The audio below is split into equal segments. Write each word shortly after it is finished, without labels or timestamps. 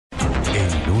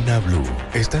Luna BLU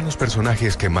están los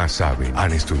personajes que más saben,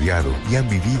 han estudiado y han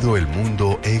vivido el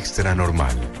mundo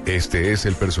extranormal. Este es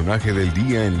el personaje del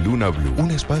día en Luna BLU,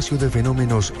 un espacio de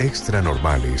fenómenos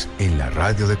extranormales en la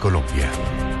radio de Colombia.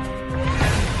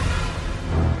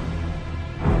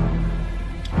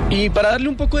 Y para darle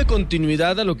un poco de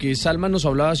continuidad a lo que Salma nos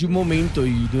hablaba hace un momento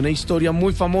y de una historia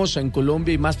muy famosa en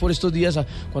Colombia y más por estos días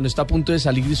cuando está a punto de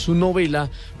salir su novela,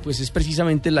 pues es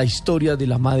precisamente la historia de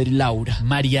la madre Laura.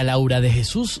 María Laura de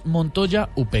Jesús Montoya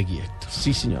Upegui, Héctor.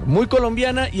 Sí, señor. Muy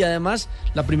colombiana y además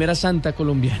la primera santa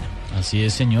colombiana. Así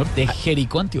es, señor, de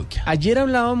Jericó, Antioquia. Ayer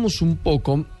hablábamos un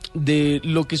poco de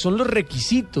lo que son los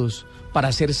requisitos para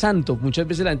ser santo. Muchas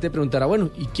veces la gente preguntará,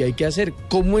 bueno, ¿y qué hay que hacer?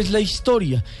 ¿Cómo es la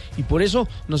historia? Y por eso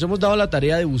nos hemos dado la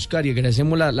tarea de buscar y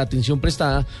agradecemos la atención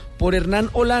prestada por Hernán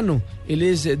Olano. Él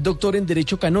es doctor en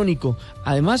derecho canónico.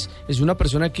 Además, es una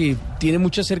persona que tiene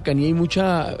mucha cercanía y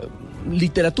mucha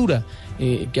literatura,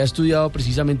 que ha estudiado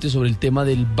precisamente sobre el tema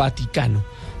del Vaticano.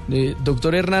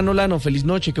 Doctor Hernán Olano, feliz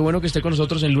noche. Qué bueno que esté con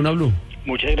nosotros en Luna BLU.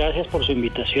 Muchas gracias por su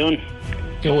invitación.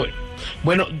 Qué bueno.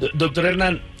 Bueno, doctor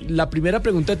Hernán, la primera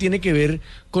pregunta tiene que ver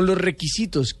con los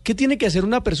requisitos. ¿Qué tiene que hacer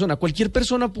una persona? ¿Cualquier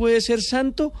persona puede ser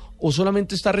santo o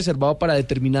solamente está reservado para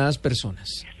determinadas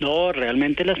personas? No,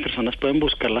 realmente las personas pueden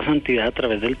buscar la santidad a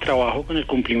través del trabajo con el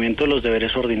cumplimiento de los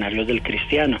deberes ordinarios del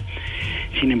cristiano.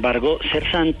 Sin embargo, ser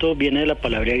santo viene de la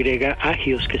palabra griega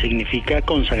agios, que significa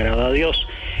consagrado a Dios.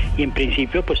 Y en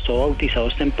principio, pues todo bautizado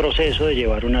está en proceso de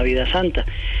llevar una vida santa.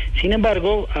 Sin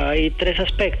embargo, hay 3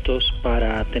 aspectos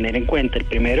para tener en cuenta. El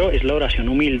primero es la oración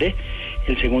humilde,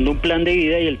 el segundo un plan de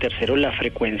vida y el tercero la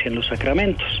frecuencia en los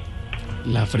sacramentos.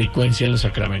 La frecuencia en los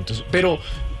sacramentos. Pero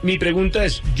mi pregunta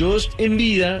es, yo en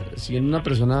vida, siendo una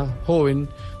persona joven,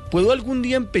 ¿puedo algún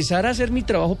día empezar a hacer mi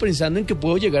trabajo pensando en que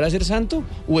puedo llegar a ser santo?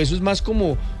 ¿O eso es más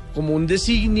como un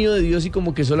designio de Dios y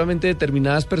como que solamente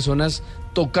determinadas personas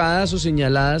tocadas o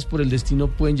señaladas por el destino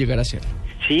pueden llegar a ser?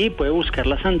 Sí, puede buscar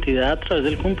la santidad a través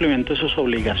del cumplimiento de sus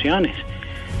obligaciones,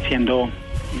 siendo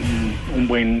un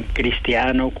buen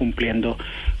cristiano, cumpliendo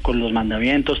con los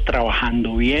mandamientos,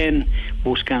 trabajando bien,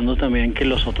 buscando también que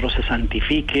los otros se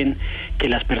santifiquen, que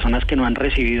las personas que no han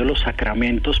recibido los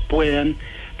sacramentos puedan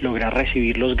lograr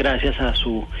recibirlos gracias a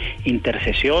su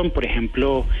intercesión. Por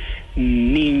ejemplo,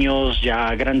 niños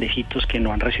ya grandecitos que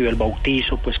no han recibido el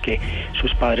bautizo, pues que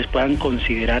sus padres puedan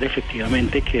considerar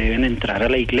efectivamente que deben entrar a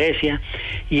la iglesia,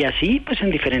 y así pues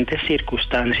en diferentes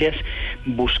circunstancias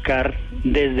buscar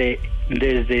desde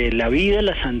la vida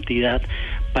la santidad,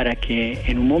 para que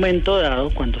en un momento dado,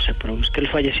 cuando se produzca el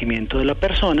fallecimiento de la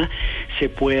persona, se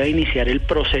pueda iniciar el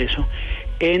proceso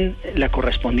en la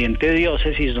correspondiente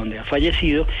diócesis donde ha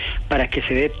fallecido, para que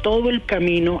se dé todo el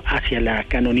camino hacia la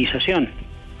canonización.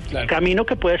 Claro. Camino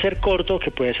que puede ser corto o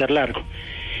que puede ser largo.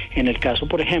 En el caso,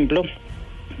 por ejemplo,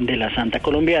 de la santa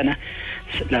colombiana,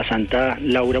 la santa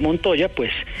Laura Montoya,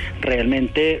 pues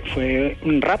realmente fue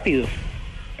rápido,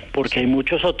 porque hay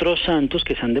muchos otros santos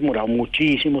que se han demorado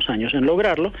muchísimos años en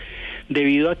lograrlo,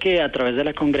 debido a que a través de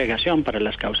la Congregación para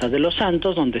las Causas de los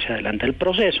Santos, donde se adelanta el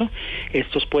proceso,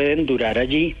 estos pueden durar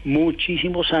allí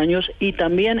muchísimos años, y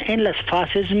también en las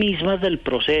fases mismas del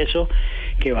proceso,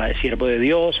 que va de siervo de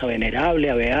Dios a venerable,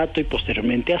 a beato y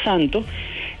posteriormente a santo,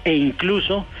 e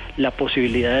incluso la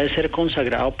posibilidad de ser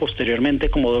consagrado posteriormente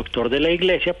como doctor de la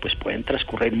Iglesia, pues pueden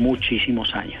transcurrir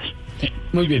muchísimos años.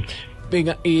 Muy bien.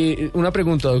 Venga, una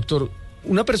pregunta, doctor.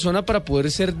 Una persona, para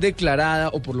poder ser declarada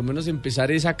o por lo menos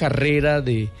empezar esa carrera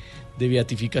de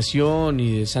beatificación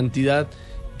y de santidad,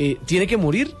 ¿tiene que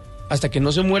morir? ¿Hasta que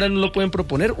no se muera no lo pueden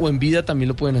proponer o en vida también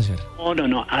lo pueden hacer?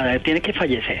 No, tiene que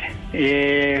fallecer.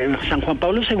 San Juan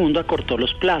Pablo II acortó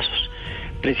los plazos.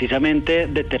 Precisamente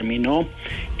determinó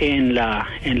en la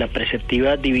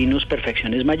preceptiva Divinus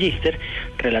Perfectionis Magister,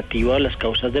 relativa a las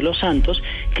causas de los santos,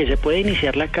 que se puede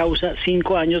iniciar la causa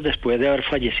 5 años después de haber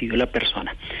fallecido la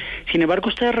persona. Sin embargo,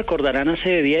 ustedes recordarán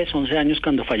hace 10, 11 años,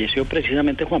 cuando falleció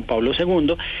precisamente Juan Pablo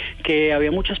II, que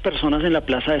había muchas personas en la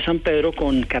plaza de San Pedro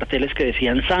con carteles que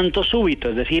decían santo súbito,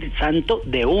 es decir, santo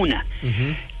de una.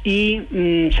 Uh-huh. Y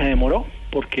se demoró,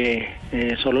 porque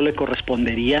solo le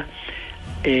correspondería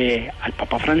al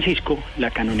Papa Francisco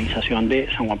la canonización de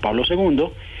San Juan Pablo II,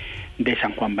 de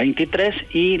San Juan XXIII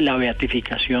y la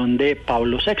beatificación de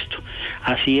Pablo VI.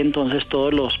 Así entonces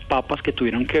todos los papas que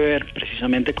tuvieron que ver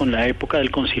precisamente con la época del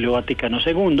Concilio Vaticano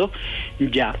II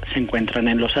ya se encuentran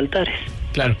en los altares.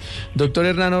 Claro. Doctor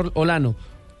Hernán Olano,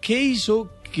 ¿qué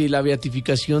hizo que la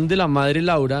beatificación de la Madre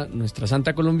Laura, nuestra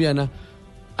santa colombiana,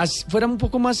 fuera un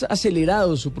poco más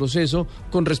acelerado su proceso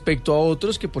con respecto a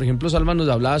otros que, por ejemplo, Salma nos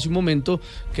hablaba hace un momento,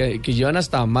 que llevan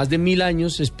hasta más de 1000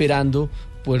 años esperando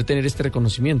poder tener este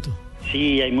reconocimiento?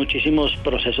 Sí, hay muchísimos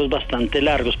procesos bastante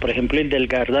largos. Por ejemplo, el del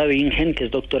Garda Bingen, que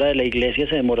es doctora de la Iglesia,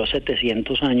 se demoró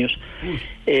 700 años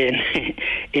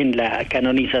en la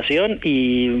canonización,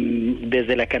 y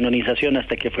desde la canonización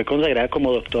hasta que fue consagrada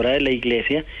como doctora de la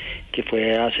Iglesia, que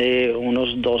fue hace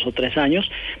unos 2 o 3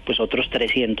 años, pues otros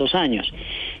 300 años.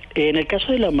 En el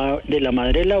caso de la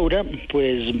madre Laura,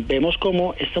 pues vemos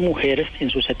como esta mujer en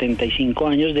sus 75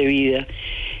 años de vida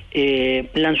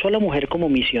lanzó a la mujer como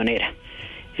misionera.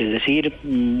 Es decir,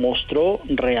 mostró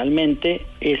realmente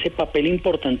ese papel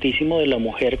importantísimo de la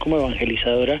mujer como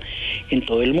evangelizadora en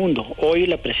todo el mundo. Hoy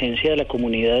la presencia de la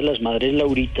comunidad de las Madres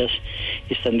Lauritas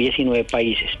está en 19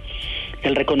 países.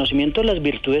 El reconocimiento de las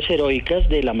virtudes heroicas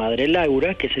de la Madre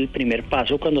Laura, que es el primer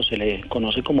paso cuando se le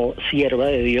conoce como sierva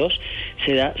de Dios,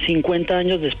 se da 50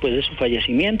 años después de su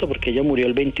fallecimiento, porque ella murió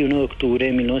el 21 de octubre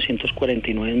de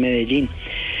 1949 en Medellín.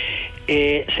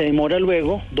 Se demora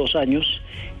luego 2 años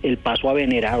el paso a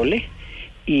venerable,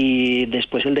 y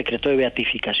después el decreto de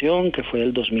beatificación, que fue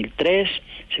del 2003,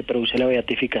 se produce la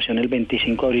beatificación el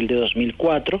 25 de abril de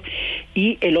 2004,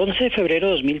 y el 11 de febrero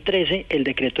de 2013 el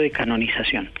decreto de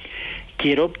canonización.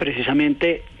 Quiero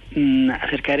precisamente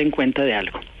hacer caer en cuenta de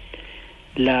algo.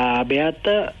 La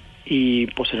beata y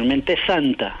posteriormente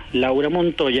santa Laura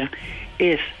Montoya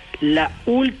es la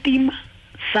última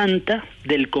santa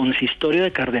del consistorio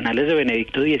de cardenales de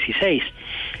Benedicto XVI.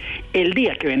 El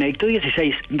día que Benedicto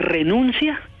XVI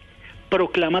renuncia,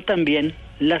 proclama también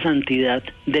la santidad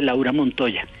de Laura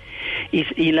Montoya.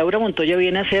 Y Laura Montoya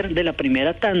viene a ser de la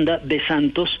primera tanda de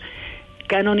santos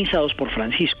canonizados por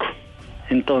Francisco.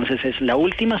 Entonces es la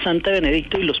última santa de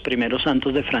Benedicto y los primeros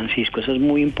santos de Francisco. Eso es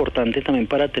muy importante también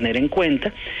para tener en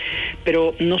cuenta.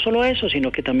 Pero no solo eso,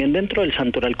 sino que también dentro del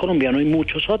santoral colombiano hay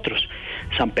muchos otros.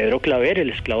 San Pedro Claver, el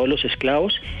esclavo de los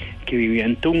esclavos, que vivió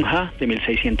en Tunja de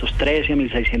 1613 a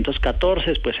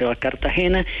 1614, después se va a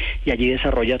Cartagena y allí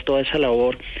desarrolla toda esa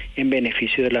labor en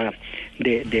beneficio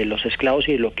de los esclavos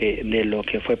y de lo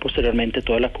que fue posteriormente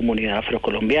toda la comunidad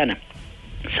afrocolombiana.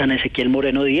 San Ezequiel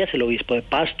Moreno Díaz, el obispo de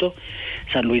Pasto,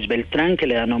 San Luis Beltrán, que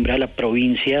le da nombre a la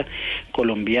provincia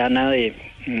colombiana de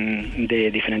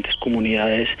diferentes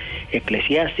comunidades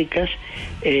eclesiásticas,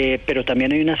 pero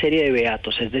también hay una serie de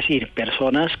beatos, es decir,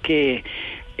 personas que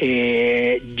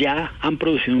ya han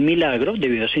producido un milagro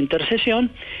debido a su intercesión.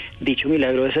 Dicho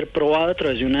milagro debe ser probado a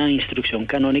través de una instrucción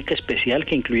canónica especial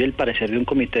que incluye el parecer de un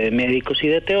comité de médicos y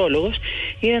de teólogos,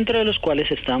 y dentro de los cuales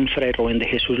están Fray Rubén de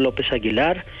Jesús López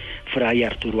Aguilar, Fray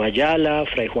Arturo Ayala,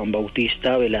 Fray Juan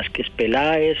Bautista Velázquez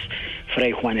Peláez,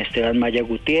 Fray Juan Esteban Maya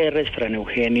Gutiérrez, Fray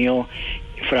Eugenio,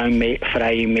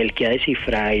 Fray Melquiades y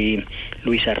Fray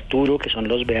Luis Arturo, que son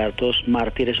los beatos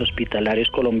mártires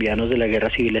hospitalarios colombianos de la Guerra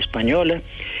Civil Española.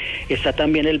 Está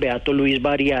también el beato Luis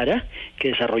Bariara, que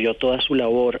desarrolló toda su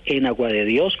labor en Agua de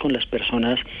Dios con las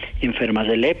personas enfermas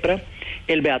de lepra.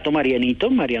 El beato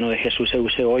Mariano de Jesús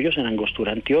Eusebios en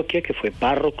Angostura, Antioquia, que fue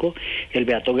párroco. El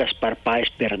beato Gaspar Páez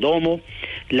Perdomo.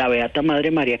 La beata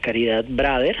Madre María Caridad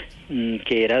Brader,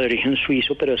 que era de origen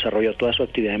suizo, pero desarrolló toda su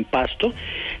actividad en Pasto.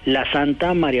 La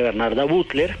santa María Bernarda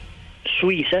Butler,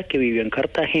 suiza, que vivió en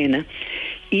Cartagena.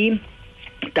 Y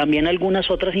también algunas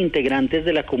otras integrantes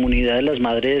de la comunidad de las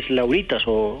Madres Lauritas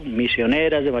o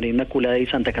misioneras de María Inmaculada y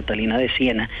Santa Catalina de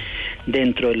Siena,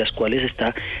 dentro de las cuales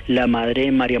está la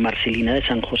Madre María Marcelina de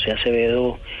San José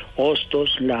Acevedo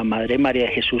Hostos, la Madre María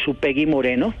de Jesús Upegui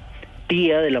Moreno,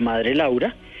 tía de la Madre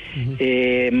Laura,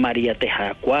 María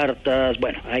Tejada Cuartas.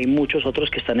 Bueno, hay muchos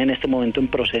otros que están en este momento en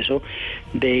proceso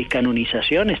de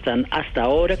canonización. Están hasta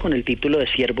ahora con el título de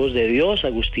siervos de Dios: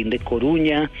 Agustín de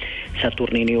Coruña,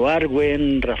 Saturnino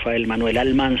Ibargüen, Rafael Manuel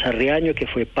Almanza Riaño, que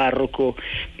fue párroco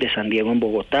de San Diego en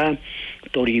Bogotá,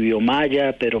 Toribio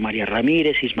Maya, Pedro María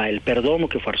Ramírez, Ismael Perdomo,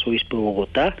 que fue arzobispo de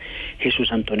Bogotá, Jesús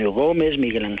Antonio Gómez,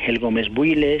 Miguel Ángel Gómez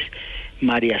Builes,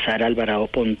 María Sara Alvarado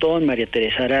Pontón, María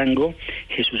Teresa Arango,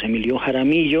 Jesús Emilio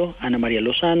Jaramillo, Ana María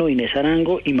Lozano, Inés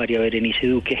Arango y María Berenice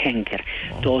Duque Henker.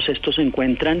 Todos estos se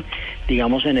encuentran,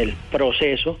 digamos, en el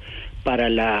proceso para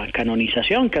la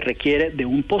canonización, que requiere de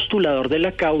un postulador de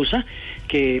la causa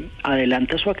que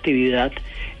adelanta su actividad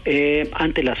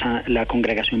ante la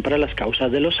Congregación para las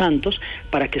Causas de los Santos,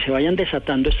 para que se vayan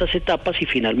desatando estas etapas y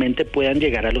finalmente puedan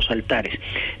llegar a los altares.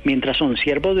 Mientras son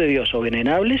siervos de Dios o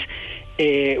venerables,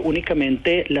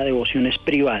 únicamente la devoción es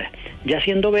privada. Ya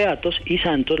siendo beatos y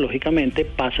santos, lógicamente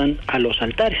pasan a los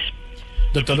altares.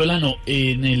 Doctor Olano,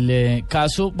 en el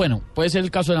caso, bueno, puede ser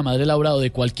el caso de la Madre Laura o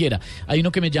de cualquiera, hay uno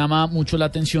que me llama mucho la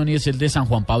atención y es el de San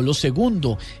Juan Pablo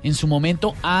II. En su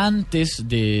momento, antes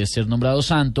de ser nombrado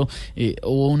santo,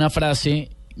 hubo una frase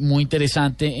muy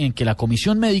interesante en que la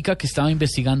comisión médica que estaba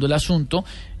investigando el asunto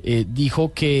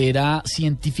dijo que era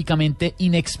científicamente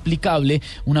inexplicable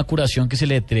una curación que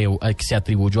se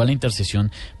atribuyó a la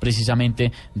intercesión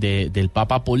precisamente del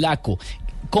Papa polaco.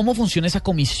 ¿Cómo funciona esa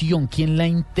comisión? ¿Quién la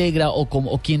integra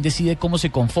o quién decide cómo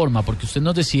se conforma? Porque usted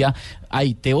nos decía,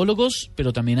 hay teólogos,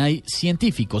 pero también hay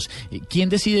científicos. ¿Quién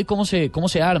decide cómo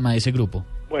se arma ese grupo?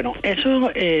 Bueno,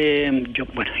 eso,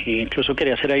 incluso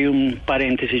quería hacer ahí un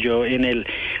paréntesis. Yo en el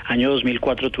año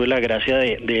 2004 tuve la gracia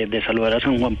de saludar a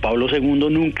San Juan Pablo II.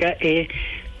 Nunca he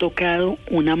tocado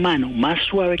una mano más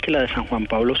suave que la de San Juan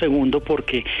Pablo II,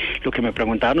 porque lo que me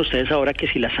preguntaban ustedes ahora, que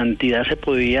si la santidad se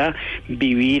podía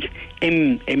vivir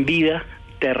en vida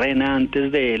terrena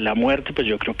antes de la muerte, pues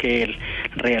yo creo que él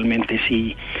realmente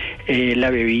sí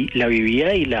la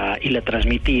vivía y la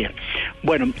transmitía.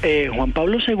 Bueno, Juan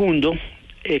Pablo II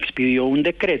expidió un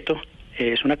decreto,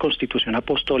 es una constitución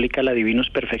apostólica, la Divinus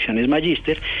Perfectionis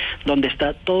Magister, donde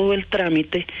está todo el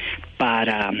trámite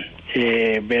para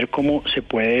ver cómo se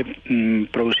puede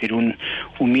producir un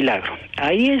milagro.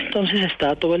 Ahí entonces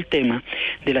está todo el tema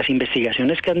de las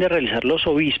investigaciones que han de realizar los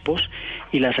obispos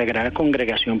y la Sagrada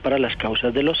Congregación para las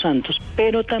Causas de los Santos,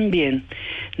 pero también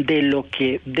de lo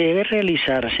que debe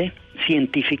realizarse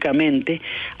científicamente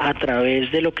a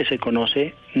través de lo que se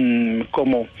conoce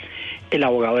como el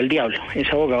abogado del diablo.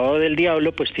 Ese abogado del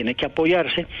diablo pues tiene que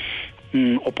apoyarse,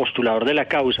 o postulador de la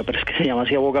causa, pero es que se llama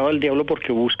así abogado del diablo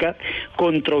porque busca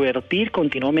controvertir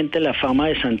continuamente la fama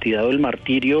de santidad o el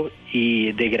martirio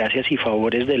y de gracias y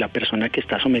favores de la persona que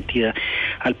está sometida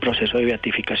al proceso de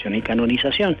beatificación y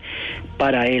canonización.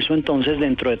 Para eso entonces,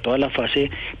 dentro de toda la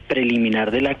fase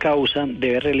preliminar de la causa,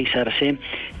 debe realizarse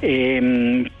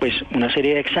pues una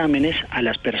serie de exámenes a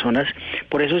las personas.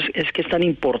 Por eso es que es tan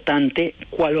importante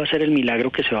cuál va a ser el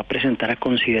milagro que se va a presentar a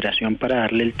consideración para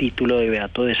darle el título de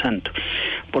beato de santo,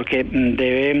 porque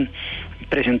debe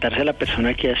presentarse a la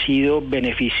persona que ha sido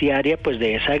beneficiaria pues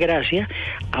de esa gracia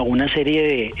a una serie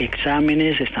de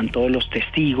exámenes. Están todos los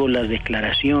testigos, las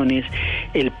declaraciones,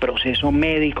 el proceso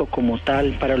médico como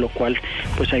tal, para lo cual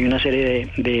pues hay una serie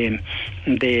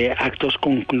de actos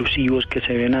conclusivos que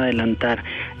se deben adelantar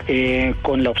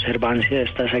con la observancia de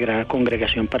esta Sagrada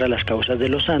Congregación para las Causas de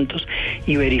los Santos,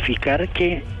 y verificar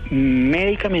que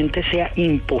médicamente sea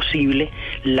imposible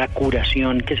la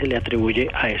curación que se le atribuye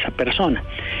a esa persona.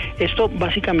 Esto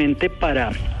básicamente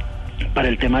para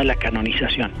el tema de la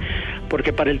canonización,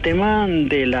 porque para el tema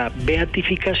de la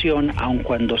beatificación, aun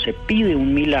cuando se pide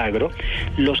un milagro,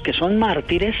 los que son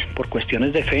mártires por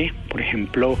cuestiones de fe, por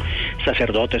ejemplo,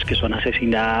 sacerdotes que son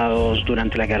asesinados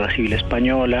durante la Guerra Civil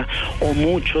Española, o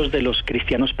muchos de los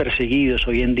cristianos perseguidos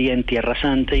hoy en día en Tierra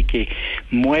Santa y que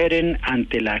mueren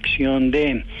ante la acción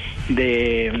de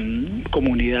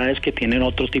comunidades que tienen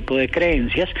otro tipo de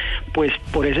creencias, pues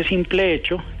por ese simple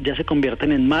hecho ya se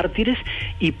convierten en mártires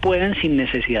y pueden, sin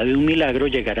necesidad de un milagro,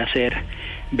 llegar a ser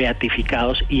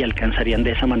beatificados y alcanzarían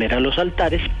de esa manera los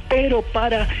altares, pero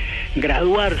para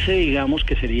graduarse, digamos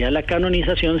que sería la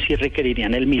canonización, sí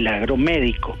requerirían el milagro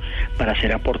médico para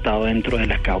ser aportado dentro de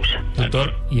la causa.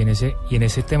 Doctor, y en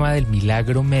ese tema del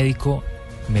milagro médico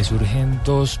me surgen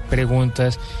dos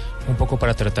preguntas, un poco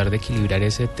para tratar de equilibrar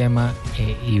ese tema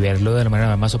y verlo de la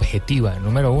manera más objetiva.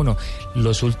 Número uno,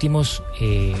 los últimos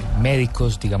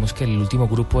médicos, digamos que el último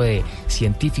grupo de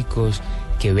científicos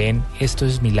que ven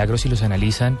estos milagros y los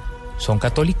analizan, ¿son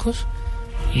católicos?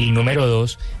 Y número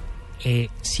dos,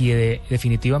 si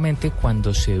definitivamente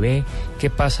cuando se ve que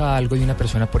pasa algo y una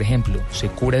persona, por ejemplo, se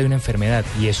cura de una enfermedad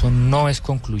y eso no es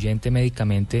concluyente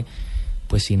médicamente,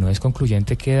 pues si no es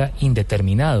concluyente queda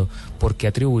indeterminado. ¿Por qué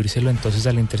atribuírselo entonces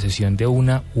a la intercesión de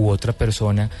una u otra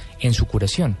persona en su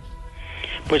curación?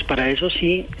 Pues para eso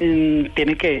sí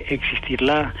tiene que existir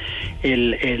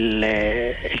el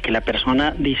que la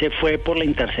persona dice fue por la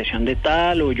intercesión de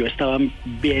tal, o yo estaba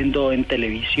viendo en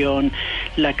televisión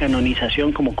la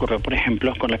canonización, como ocurrió por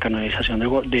ejemplo con la canonización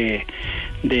de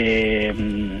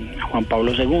Juan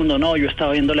Pablo II. No, yo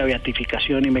estaba viendo la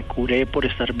beatificación y me curé por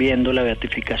estar viendo la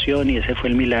beatificación y ese fue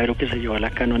el milagro que se llevó a la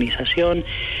canonización.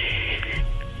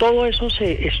 Todo eso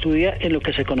se estudia en lo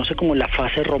que se conoce como la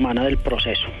fase romana del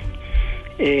proceso.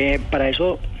 Para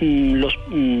eso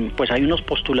pues hay unos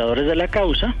postuladores de la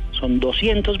causa, son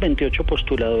 228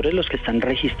 postuladores los que están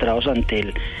registrados ante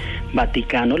el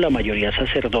Vaticano, la mayoría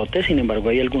sacerdotes. Sin embargo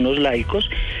hay algunos laicos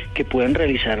que pueden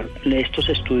realizar estos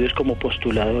estudios como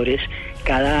postuladores.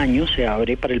 Cada año se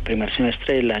abre para el primer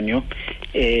semestre del año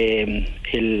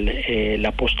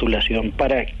la postulación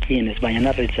para quienes vayan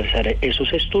a realizar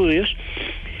esos estudios.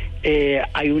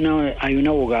 Hay un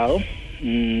abogado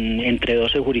entre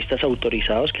 12 juristas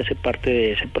autorizados que hace parte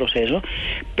de ese proceso,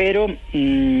 pero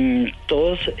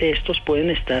todos estos pueden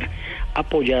estar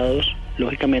apoyados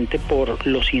lógicamente por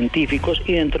los científicos,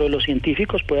 y dentro de los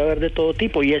científicos puede haber de todo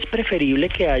tipo, y es preferible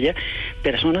que haya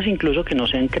personas incluso que no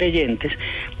sean creyentes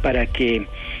para que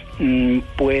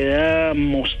pueda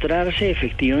mostrarse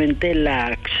efectivamente la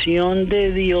acción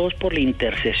de Dios por la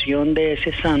intercesión de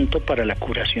ese santo para la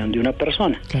curación de una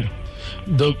persona. Claro.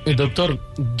 Doctor,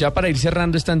 ya para ir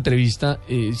cerrando esta entrevista,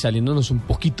 saliéndonos un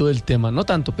poquito del tema, no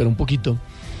tanto, pero un poquito,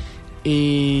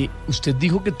 usted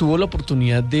dijo que tuvo la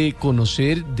oportunidad de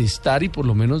conocer, de estar y por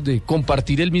lo menos de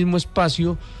compartir el mismo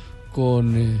espacio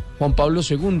con Juan Pablo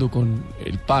II, con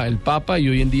el Papa y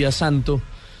hoy en día santo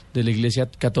de la Iglesia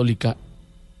Católica.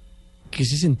 ¿Qué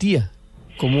se sentía?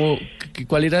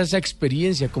 ¿Cuál era esa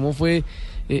experiencia? ¿Cómo fue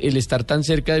el estar tan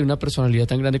cerca de una personalidad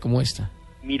tan grande como esta?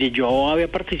 Mire, yo había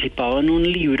participado en un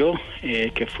libro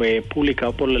que fue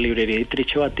publicado por la librería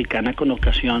Editrice Vaticana con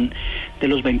ocasión de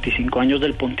los 25 años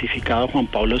del pontificado de Juan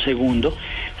Pablo II.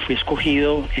 Fui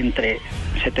escogido entre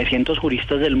 700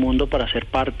 juristas del mundo para ser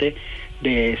parte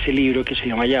de ese libro que se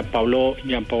llama Gian Pablo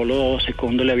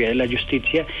II, la vía de la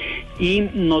justicia, y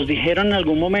nos dijeron en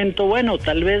algún momento, bueno,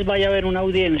 tal vez vaya a haber una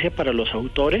audiencia para los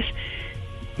autores.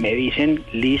 Me dicen,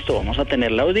 listo, vamos a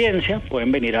tener la audiencia,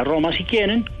 pueden venir a Roma si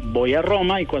quieren. Voy a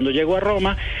Roma, y cuando llego a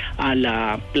Roma, a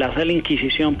la Plaza de la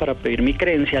Inquisición para pedir mi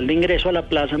credencial de ingreso a la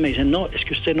plaza, me dicen, no, es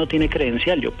que usted no tiene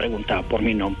credencial. Yo preguntaba por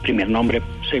mi primer nombre,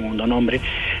 segundo nombre,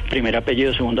 primer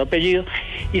apellido, segundo apellido,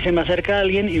 y se me acerca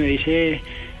alguien y me dice,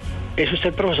 ¿es usted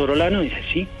el profesor Olano? Y dice,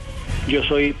 sí, yo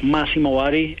soy Massimo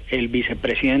Bari, el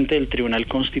vicepresidente del Tribunal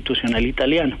Constitucional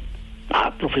Italiano.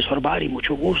 Ah, profesor Bari,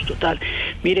 mucho gusto, tal.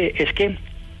 Mire, es que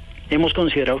hemos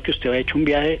considerado que usted ha hecho un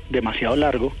viaje demasiado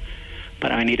largo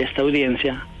para venir a esta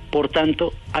audiencia, por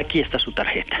tanto, aquí está su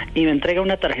tarjeta. Y me entrega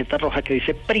una tarjeta roja que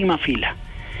dice prima fila.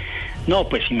 No,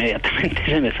 pues inmediatamente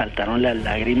se me saltaron las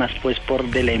lágrimas, pues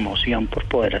de la emoción por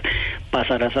poder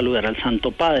pasar a saludar al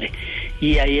Santo Padre.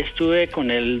 Y ahí estuve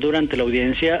con él durante la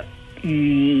audiencia,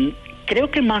 creo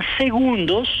que más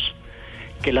segundos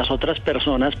que las otras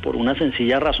personas, por una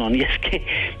sencilla razón, y es que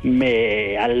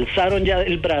me alzaron ya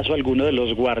del brazo algunos de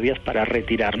los guardias para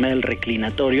retirarme del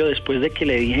reclinatorio después de que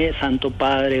le dije, Santo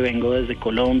Padre, vengo desde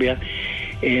Colombia,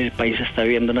 el país está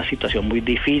viviendo una situación muy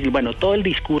difícil. Bueno, todo el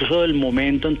discurso del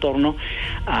momento en torno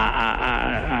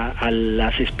a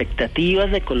las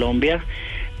expectativas de Colombia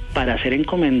para ser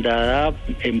encomendada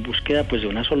en búsqueda pues de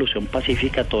una solución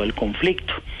pacífica a todo el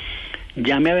conflicto.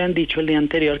 Ya me habían dicho el día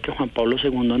anterior que Juan Pablo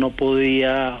II no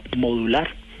podía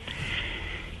modular,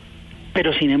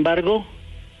 pero sin embargo,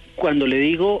 cuando le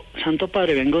digo, Santo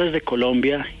Padre, vengo desde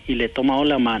Colombia, y le he tomado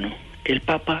la mano, el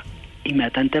Papa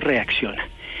inmediatamente reacciona,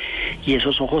 y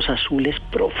esos ojos azules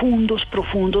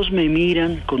profundos me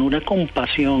miran con una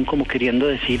compasión, como queriendo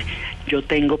decir, yo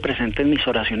tengo presente en mis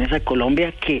oraciones a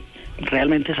Colombia, que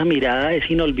realmente esa mirada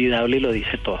es inolvidable y lo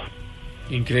dice todo.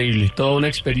 Increíble, toda una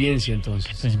experiencia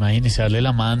entonces. Pues imagínese darle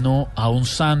la mano a un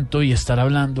santo y estar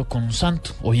hablando con un santo.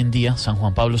 Hoy en día, San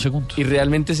Juan Pablo II. Y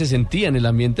realmente se sentía en el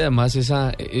ambiente además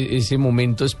ese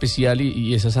momento especial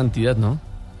y esa santidad, ¿no?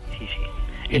 Sí.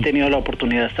 He tenido la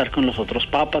oportunidad de estar con los otros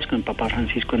papas, con el Papa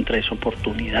Francisco en 3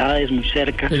 oportunidades, muy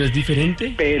cerca. ¿Pero es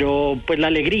diferente? Pero pues la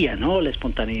alegría, ¿no? La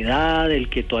espontaneidad, el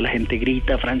que toda la gente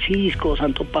grita, Francisco,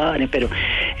 Santo Padre, pero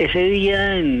ese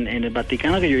día en el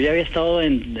Vaticano, que yo ya había estado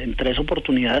en 3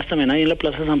 oportunidades, también ahí en la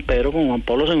Plaza San Pedro con Juan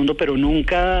Pablo II, pero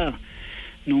nunca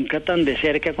tan de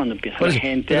cerca, cuando empieza la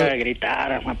gente a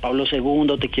gritar a Juan Pablo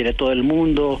II, te quiere todo el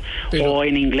mundo, o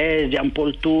en inglés, Jean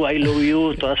Paul II, I love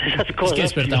you, todas esas cosas. Es que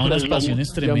despertaban unas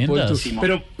pasiones tremendas.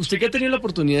 Pero usted que ha tenido la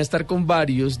oportunidad de estar con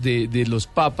varios de los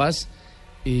papas,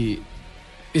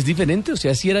 ¿es diferente? O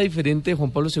sea, ¿sí era diferente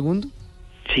Juan Pablo II?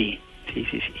 Sí.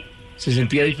 ¿Se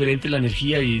sentía diferente la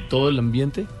energía y todo el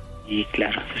ambiente? Y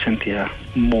claro, se sentía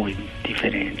muy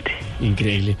diferente.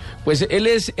 Increíble. Pues él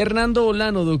es Hernán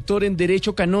Olano, doctor en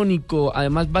Derecho Canónico,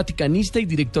 además vaticanista y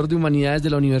director de Humanidades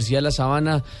de la Universidad de La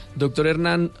Sabana. Doctor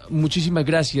Hernán, muchísimas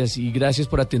gracias, y gracias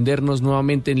por atendernos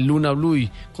nuevamente en Luna BLU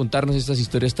y contarnos estas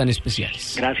historias tan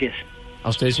especiales. Gracias. A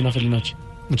ustedes una feliz noche.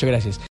 Muchas gracias.